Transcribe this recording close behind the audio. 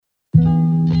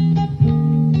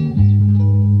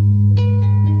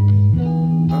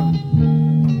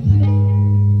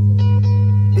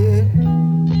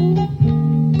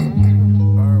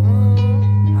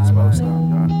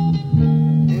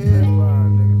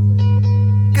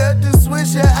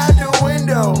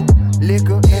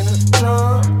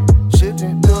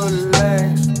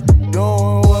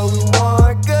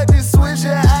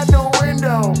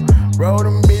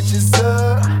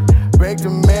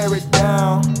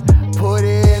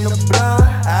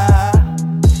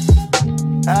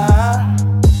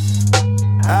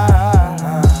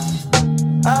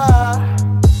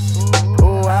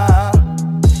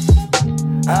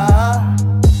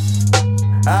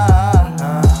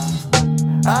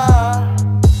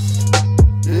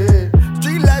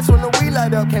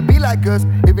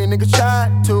niggas if you niggas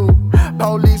try to.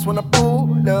 Police when I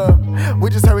pull up, we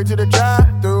just hurry to the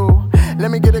drive-thru. Let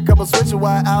me get a couple Swisher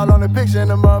while out on the picture in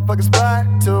the motherfucking spot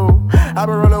too. I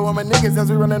been rolling with my niggas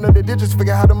as we running up the digits,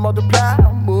 figure how to multiply.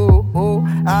 Move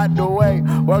out the way,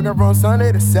 working from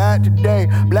Sunday to Saturday.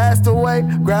 Blast away,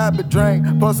 grab a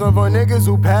drink, post some for niggas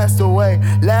who passed away.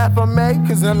 Laugh or make,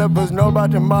 cause none of us know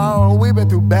about tomorrow. We been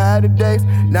through bad days.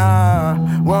 Nah,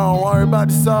 we don't worry about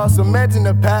the sauce. Imagine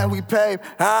the path we paved.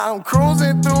 I'm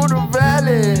cruising through the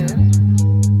valley.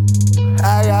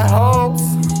 I got hopes,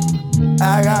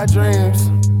 I got dreams.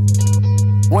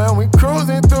 When we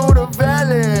cruising through the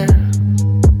valley,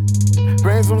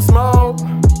 bring some smoke.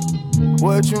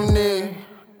 What you need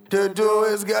to do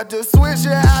is got to switch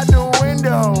it out the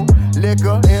window.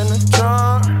 Liquor in the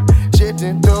trunk,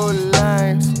 shitting through the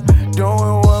lanes,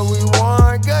 doing what we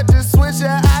want. Got to switch it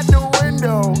out the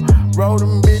window. Roll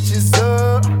them bitches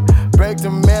up, break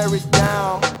the Mary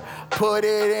down, put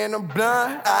it in a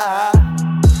blunt.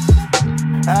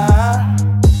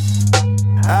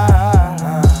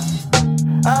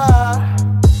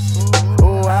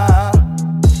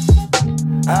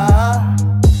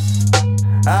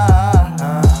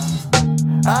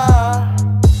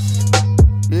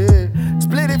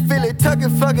 Tuck it,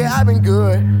 fuck it, I been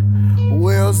good.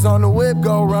 Wheels on the whip,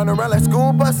 go run around like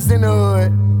school buses in the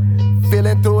hood.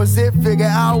 Feeling through a zip, figure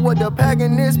out what the pack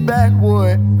in this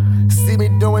backwood. See me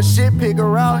doing shit, pick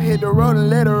her out, hit the road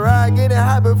and let her ride. Getting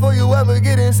high before you ever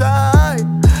get inside.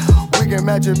 We can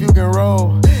match if you can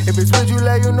roll. If it's with you,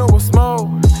 let you know we'll smoke.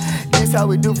 This how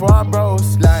we do for our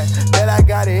bros. Like, bet I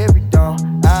got it every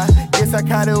dawn. I guess I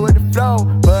caught it with the flow,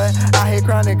 but I hit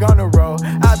chronic on the road.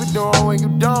 I be doing when you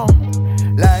don't.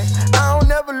 Like, I don't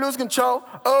never lose control.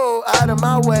 Oh, out of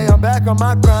my way, I'm back on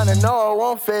my grind. I know I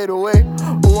won't fade away.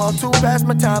 Oh, I'm too past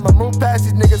my time. I move past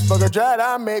these niggas, fuck a drive,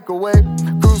 I make a way.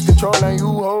 Cruise control on you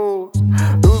hoes.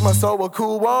 Lose my soul, but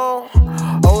cool on.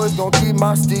 Always gon' keep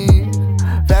my steed.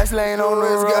 Fast lane on the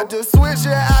road. Got to switch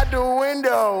it out the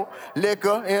window.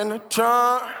 Liquor in the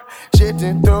trunk,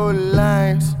 shitting through the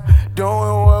lanes, doing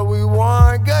what we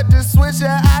want. Got to switch it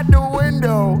out the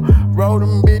window. Roll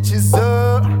them bitches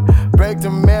up, break the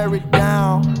Mary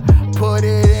down,